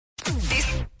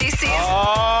This is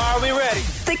Are we ready?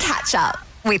 The Catch Up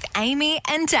with Amy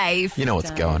and Dave. You know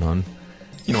what's going on.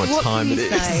 You know what time it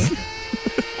is.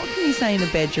 What can you say in the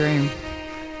bedroom?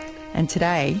 And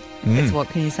today, it's what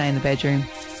can you say in the bedroom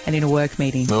and in a work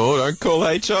meeting. Oh, don't call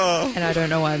HR. And I don't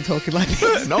know why I'm talking like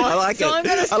this. No, I like it. So I'm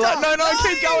going to stop. No,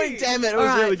 keep going. Damn it. It was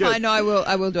All right, really good. fine. No, I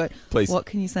will do it. Please. What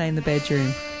can you say in the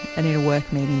bedroom and in a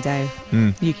work meeting, Dave?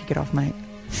 You kick it off, mate.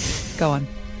 Go on.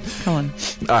 Come on.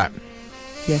 All right.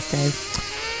 Yes,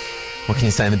 Dave. What can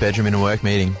you say in the bedroom in a work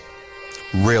meeting?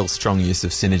 Real strong use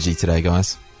of synergy today,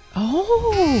 guys.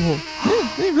 Oh.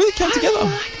 They really came together. I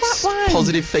like that one.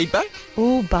 Positive feedback.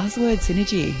 Oh, buzzword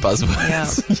synergy.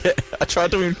 Buzzwords. Yeah. I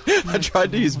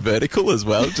tried to use vertical as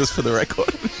well, just for the record.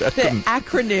 The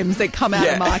acronyms that come out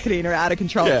Yeah. of marketing are out of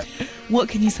control. Yeah. What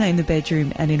can you say in the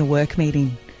bedroom and in a work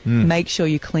meeting? Make sure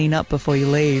you clean up before you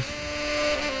leave.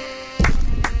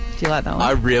 Do you like that one?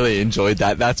 I really enjoyed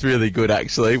that. That's really good,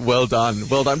 actually. Well done.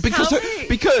 Well done.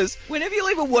 Because Whenever you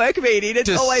leave a work meeting, it's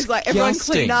always like everyone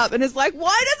Disgusting. clean up, and it's like,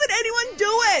 why doesn't anyone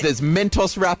do it? there's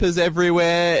Mentos wrappers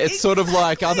everywhere. It's sort of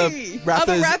like other Exactly. wrappers.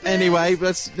 Other wrappers. Anyway,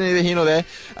 that's neither here nor there.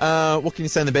 What can you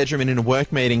say in the bedroom and in a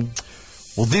work meeting?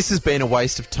 Well, this has been a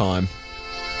waste of time.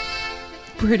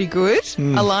 Pretty good.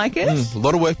 I like it. A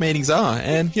lot of work meetings are.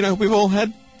 And, you know, we've all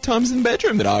had times in the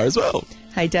bedroom that are as well.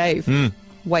 Hey, Dave,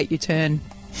 wait your turn.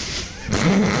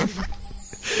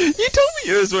 You told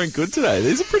me yours weren't good today.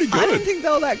 These are pretty good. I didn't think they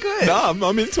were that good. No,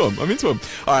 I'm into them.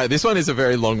 All right, this one is a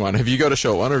very long one. Have you got a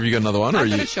short one or have you got another one? I've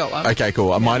got a short one. Okay,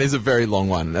 cool. Mine is a very long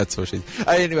one. That's what she's...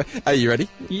 Anyway, are you ready?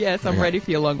 Yes, I'm ready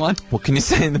for your long one. What can you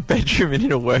say in the bedroom and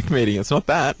in a work meeting? It's not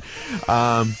that.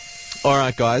 All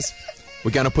right, guys.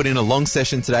 We're going to put in a long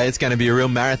session today. It's going to be a real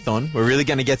marathon. We're really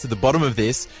going to get to the bottom of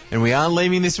this, and we aren't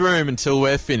leaving this room until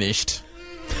we're finished.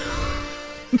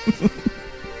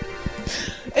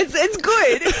 It's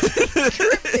good. It's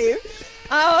descriptive.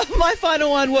 My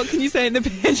final one, what can you say in the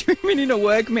bedroom and in a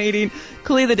work meeting?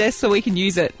 Clear the desk so we can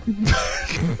use it.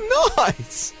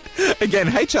 Nice. Again,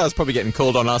 HR is probably getting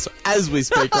called on us as we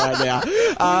speak right now.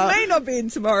 May not be in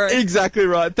tomorrow. Exactly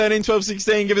right. 13, 12,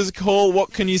 16, give us a call.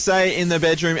 What can you say in the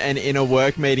bedroom and in a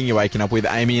work meeting? You're waking up with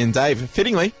Amy and Dave.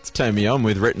 Fittingly, it's Turn Me On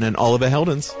with Ritten and Oliver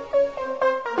Heldens.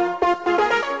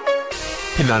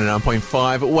 In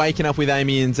 99.5, waking up with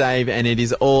Amy and Dave, and it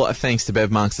is all thanks to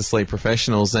Bev Marks, the sleep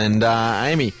professionals. And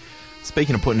Amy,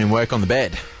 speaking of putting in work on the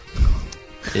bed,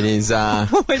 it is...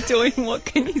 We're doing what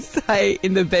can you say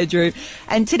in the bedroom.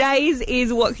 And today's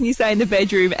is what can you say in the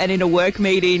bedroom and in a work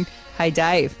meeting. Hey,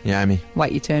 Dave. Yeah, Amy.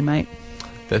 Wait your turn, mate.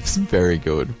 That's very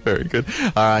good. Very good.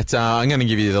 All right, I'm going to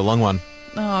give you the long one.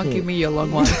 Oh, give me your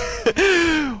long one.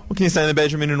 What can you say in the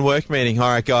bedroom and in a work meeting? All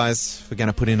right, guys, we're going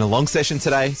to put in a long session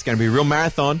today. It's going to be a real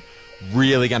marathon.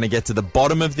 Really going to get to the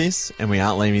bottom of this, and we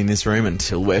aren't leaving this room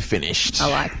until we're finished. I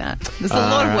like that. There's a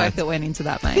lot of work that went into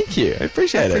that, mate. Thank you. I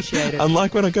appreciate it.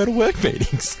 Unlike when I go to work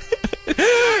meetings.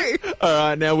 All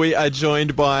right, now we are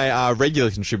joined by our regular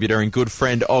contributor and good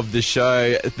friend of the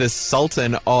show, the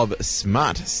Sultan of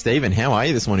Smut. Stephen, how are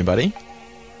you this morning, buddy?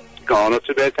 Oh, not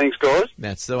too bad, thanks, guys.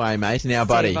 That's the way, mate. Now,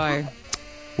 buddy, Steve-o.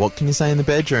 what can you say in the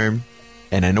bedroom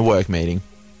and in a work meeting?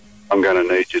 I'm going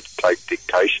to need you to take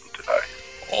dictation today.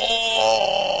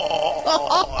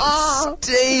 Oh,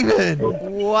 Stephen!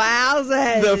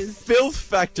 Wowzers. The filth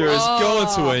factor has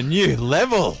gone to a new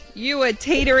level. You were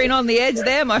teetering on the edge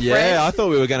there, my friend. Yeah, I thought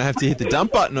we were going to have to hit the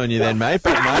dump button on you then, mate.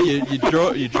 But no, you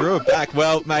drew it back.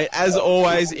 Well, mate, as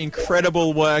always,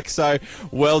 incredible work. So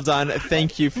well done.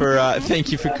 Thank you for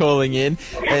calling in.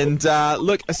 And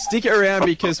look, stick around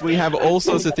because we have all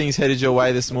sorts of things headed your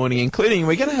way this morning, including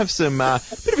we're going to have some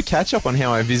bit of a catch up on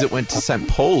how our visit went to St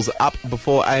Paul's up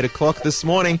before 8 o'clock this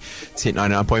morning. It's Hit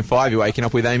 99.5. You're waking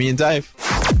up with Amy and Dave.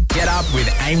 Get up with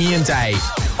Amy and Dave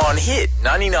on Hit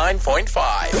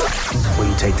 99.5. Will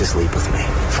you take this leap with me?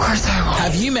 Of course I will.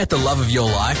 Have you met the love of your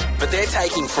life, but they're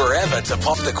taking forever to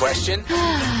pop the question?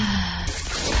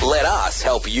 Let us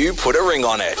help you put a ring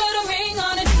on it.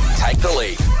 Take the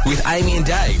lead with Amy and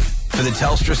Dave for the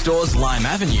Telstra stores Lime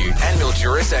Avenue and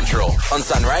Mildura Central on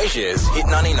Sunraysia's Hit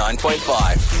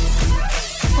 99.5.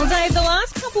 Well, Dave, the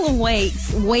last couple of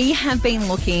weeks, we have been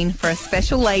looking for a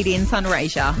special lady in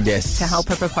Sunraysia Yes. to help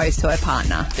her propose to her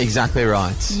partner. Exactly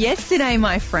right. Yesterday,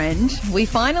 my friend, we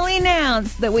finally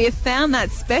announced that we have found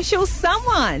that special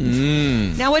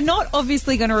someone. Now, we're not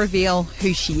obviously going to reveal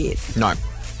who she is No,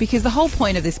 because the whole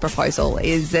point of this proposal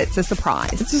is it's a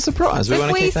surprise. it's a surprise. If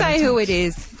wanna we keep that say in who touch. it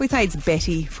is, if we say it's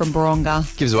Betty from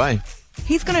Baronga, Gives away.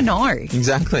 he's going to know.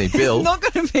 Exactly. Bill. It's not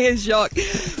going to be a shock.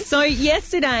 So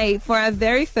yesterday, for our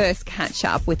very first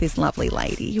catch-up with this lovely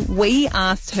lady, we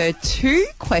asked her 2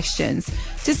 questions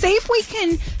to see if we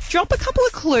can drop a couple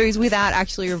of clues without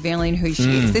actually revealing who she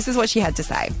is. This is what she had to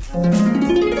say.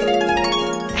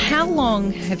 How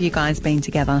long have you guys been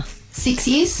together? 6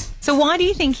 years. So why do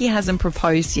you think he hasn't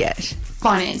proposed yet?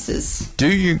 Finances. Do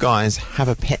you guys have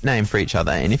a pet name for each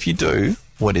other? And if you do,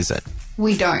 what is it?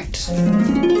 We don't.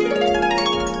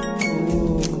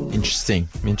 Interesting.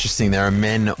 There are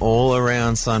men all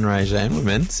around Sunraysia and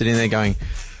women sitting there going,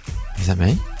 is that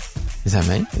me? Is that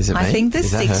me? Is it me? I think the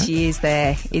Is that 6 her? years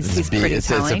there is pretty It's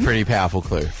telling. a pretty powerful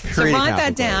clue. So write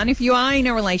that down. If you are in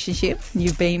a relationship,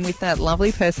 you've been with that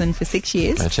lovely person for 6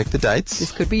 years. Go check the dates.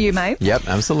 This could be you, mate. Yep,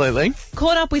 absolutely.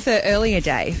 Caught up with her earlier,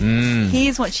 Dave.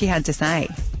 Here's what she had to say.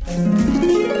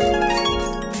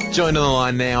 Joined on the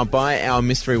line now by our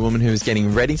mystery woman who is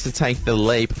getting ready to take the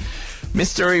leap.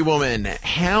 Mystery woman,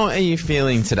 how are you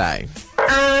feeling today?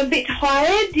 A bit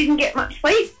tired, didn't get much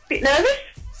sleep, bit nervous.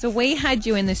 So we had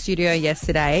you in the studio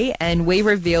yesterday and we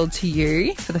revealed to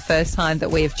you for the first time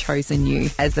that we have chosen you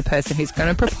as the person who's going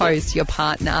to propose to your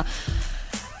partner.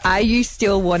 Are you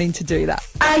still wanting to do that?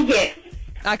 Yes.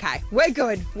 Okay, we're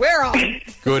good. We're on.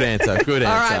 Good answer, good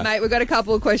All answer. right, mate, we've got a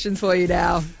couple of questions for you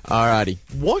now. Alrighty.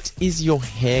 What is your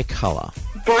hair colour?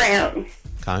 Brown.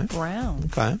 Okay. Brown.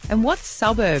 Okay. And what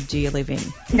suburb do you live in?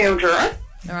 Mildura.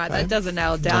 All right, that doesn't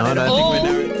nail it down No, I at don't all.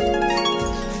 think we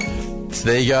know. So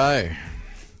there you go.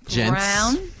 Gents.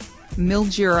 Brown,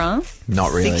 Mildura.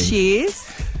 Not really. 6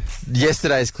 years.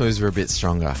 Yesterday's clues were a bit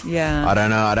stronger. Yeah. I don't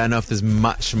know if there's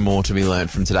much more to be learned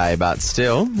from today, but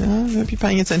still, I hope you're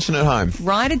paying attention at home.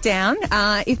 Write it down.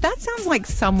 If that sounds like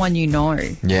someone you know,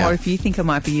 Yeah. or if you think it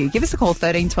might be you, give us a call,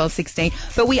 13 12 16.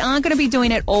 But we are going to be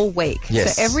doing it all week.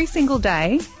 Yes. So every single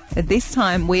day at this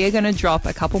time, we are going to drop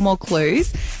a couple more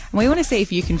clues. And we want to see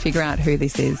if you can figure out who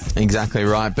this is. Exactly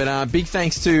right. But big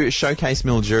thanks to Showcase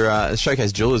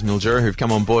Jewelers Mildura, who've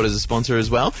come on board as a sponsor as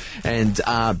well, and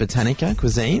Botanica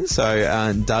Cuisine.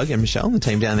 So Doug and Michelle, the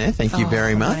team down there, thank you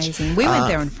very much. Amazing. We went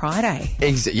there on Friday.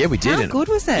 Yeah, we did. How good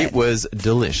was it? It was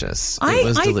delicious. I It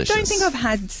was delicious. don't think I've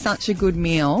had such a good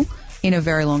meal in a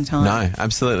very long time. No,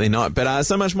 absolutely not. But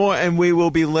so much more, and we will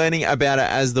be learning about it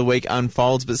as the week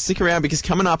unfolds. But stick around, because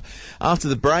coming up after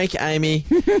the break, Amy,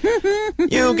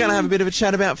 you're going to have a bit of a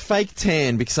chat about fake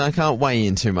tan, because I can't weigh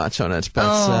in too much on it.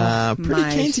 But pretty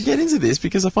mate. keen to get into this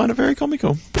because I find it very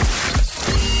comical.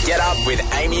 Get up with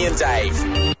Amy and Dave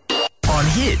on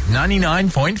Hit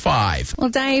 99.5. Well,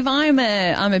 Dave, I'm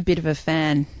a bit of a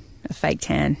fan of fake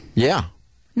tan. Yeah.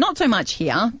 Not so much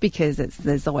here because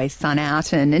there's always sun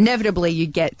out and inevitably you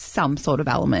get some sort of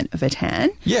element of a tan.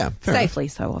 Yeah. fair enough. Safely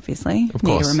so, obviously. Of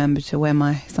Need course. to remember to wear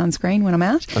my sunscreen when I'm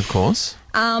out. Of course.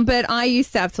 But I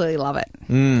used to absolutely love it.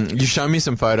 You've shown me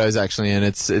some photos, actually, and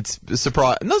it's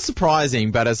not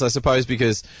surprising, but as I suppose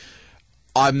because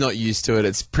I'm not used to it,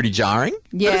 it's pretty jarring.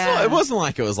 Yeah. But it's not, it wasn't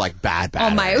like it was like bad. Oh,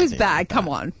 or mate, it was anything bad. like Come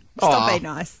that. on. Stop Oh. being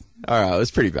nice. All right, it was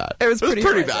pretty bad. It was pretty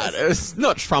bad. horrendous. It was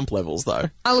not Trump levels, though.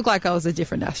 I look like I was a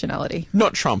different nationality.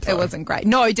 Not Trump, though. It wasn't great.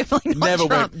 No, definitely not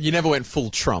Trump. You never went full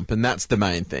Trump, and that's the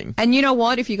main thing. And you know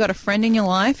what? If you got a friend in your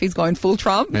life who's going full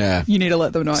Trump, Yeah. you need to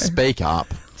let them know. Speak up.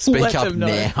 Speak Let up them know.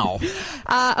 now.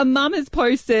 A mum has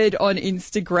posted on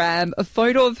Instagram a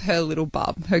photo of her little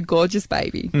bub, her gorgeous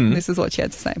baby. This is what she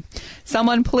had to say.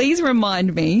 Someone please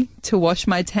remind me to wash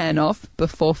my tan off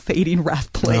before feeding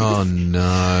Raph, please. Oh,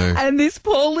 no. And this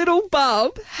poor little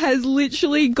bub has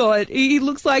literally he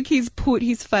looks like he's put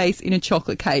his face in a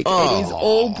chocolate cake. It is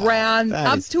all brown, that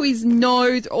up is- to his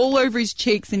nose, all over his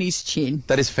cheeks and his chin.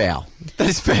 That is foul. That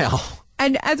is foul.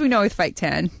 And as we know with fake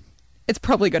tan, it's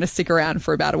probably going to stick around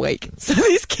for about a week. So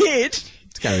this kid...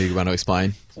 It's going to be one to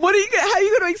explain. How are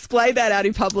you going to explain that out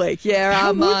in public? Yeah,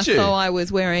 How would you? so I was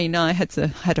wearing, I had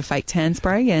a fake tan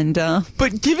spray and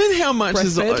But given how much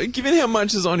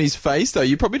Breastfed. is on his face, though,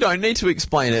 you probably don't need to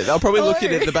explain it. They'll probably look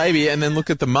at the baby and then look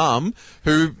at the mum,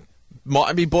 who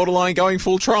might be borderline going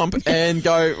full Trump, and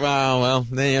go, well,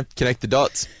 there you connect the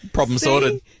dots. Problem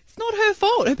sorted. It's not her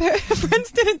fault. Her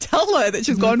friends didn't tell her that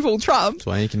she's gone full Trump. That's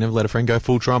why you can never let a friend go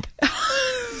full Trump.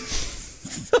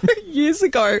 So years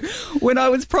ago, when I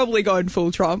was probably going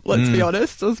full Trump, let's be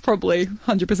honest, I was probably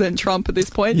 100% Trump at this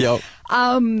point. Yep.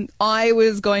 I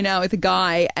was going out with a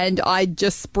guy and I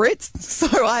just spritzed.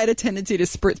 So I had a tendency to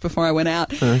spritz before I went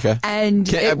out. Okay. And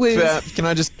it was Can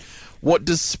I just... What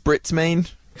does spritz mean,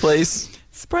 please?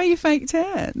 spray your fake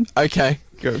tan. Okay,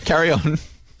 go, carry on.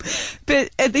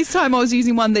 But at this time, I was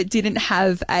using one that didn't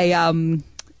have a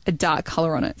a dark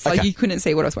colour on it. So Okay. you couldn't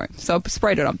see what I was wearing. So I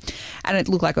sprayed it on. And it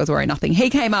looked like I was wearing nothing. He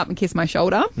came up and kissed my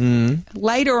shoulder.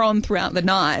 Later on throughout the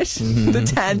night, the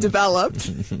tan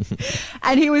developed.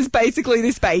 And he was basically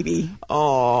this baby.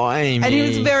 Oh, Amy. And he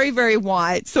was very, very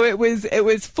white. So it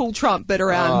was full Trump, but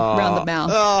around the mouth.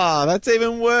 Oh, that's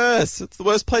even worse. It's the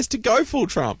worst place to go, full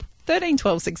Trump. 13,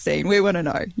 12, 16, we want to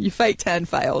know. Your fake tan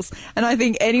fails. And I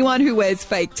think anyone who wears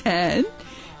fake tan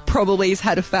probably has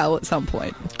had a fail at some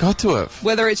point. Got to have.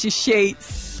 Whether it's your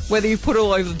sheets, whether you put it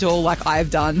all over the door like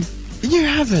I've done. You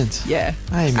haven't. Yeah.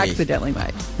 Amy. Accidentally, mate.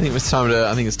 I think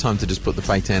it's time to just put the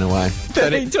fake tan away.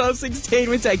 13, 12, 16,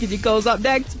 we're taking your calls up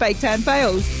next. Fake tan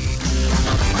fails.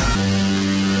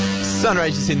 Sunray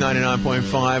Agency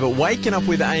 99.5. Waking up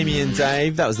with Amy and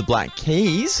Dave. That was the Black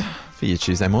Keys for your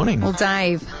Tuesday morning. Well,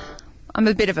 Dave, I'm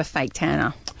a bit of a fake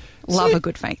tanner. Love a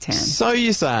good fake tan. So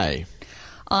you say.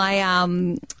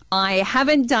 I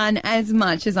haven't done as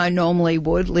much as I normally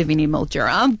would living in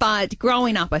Mildura, but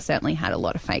growing up I certainly had a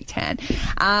lot of fake tan.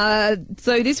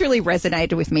 So this really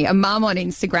resonated with me. A mum on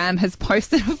Instagram has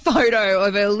posted a photo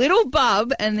of her little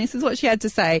bub, and this is what she had to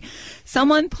say.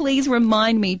 Someone please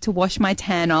remind me to wash my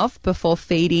tan off before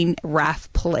feeding RAF,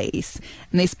 please.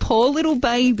 And this poor little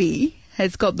baby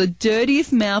has got the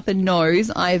dirtiest mouth and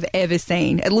nose I've ever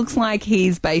seen. It looks like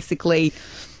he's basically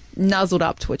nuzzled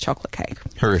up to a chocolate cake.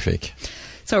 Horrific.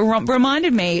 So it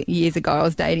reminded me years ago, I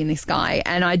was dating this guy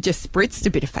and I just spritzed a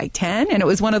bit of fake tan, and it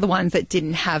was one of the ones that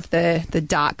didn't have the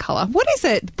dark colour. What is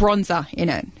it? Bronzer in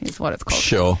it is what it's called.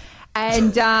 Sure.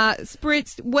 And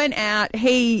spritzed, went out.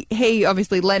 He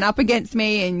obviously leant up against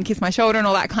me and kissed my shoulder and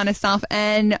all that kind of stuff.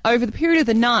 And over the period of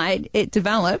the night, it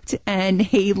developed and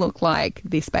he looked like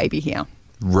this baby here.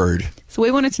 Rude. So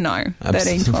we wanted to know,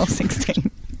 13, 12,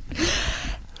 16.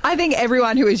 I think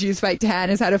everyone who has used fake tan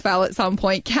has had a fail at some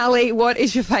point. Callie, what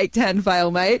is your fake tan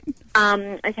fail, mate?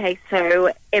 Okay,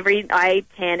 so I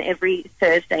tan every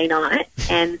Thursday night,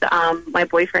 and my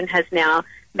boyfriend has now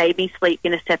made me sleep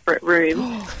in a separate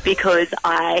room because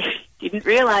I didn't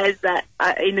realise that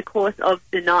in the course of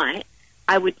the night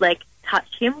I would touch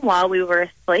him while we were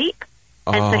asleep.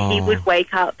 And so he would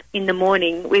wake up in the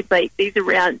morning with these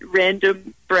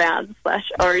random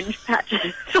brown/orange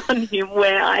patches on him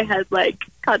where I had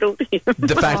cuddled him.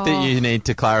 The fact that you need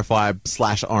to clarify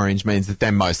 /orange means that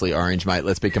they're mostly orange, mate.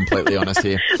 Let's be completely honest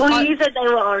here. Well, you said they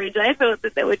were orange. I thought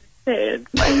that they were just tan.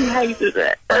 I hated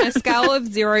it. On a scale of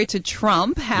 0 to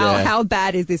Trump, how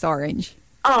bad is this orange?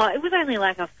 Oh, it was only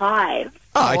a 5.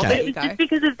 Oh, okay. But it was just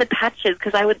because of the patches,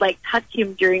 because I would touch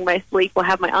him during my sleep or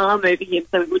have my arm over him,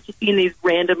 so it would just be in these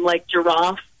random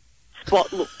giraffe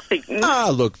spot look things.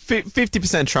 Look,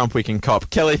 50% Trump we can cop.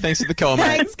 Kelly, thanks for the call,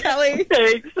 mate. Thanks, Kelly.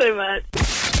 Thanks so much.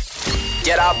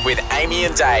 Get up with Amy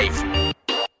and Dave.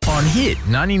 On Hit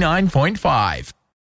 99.5.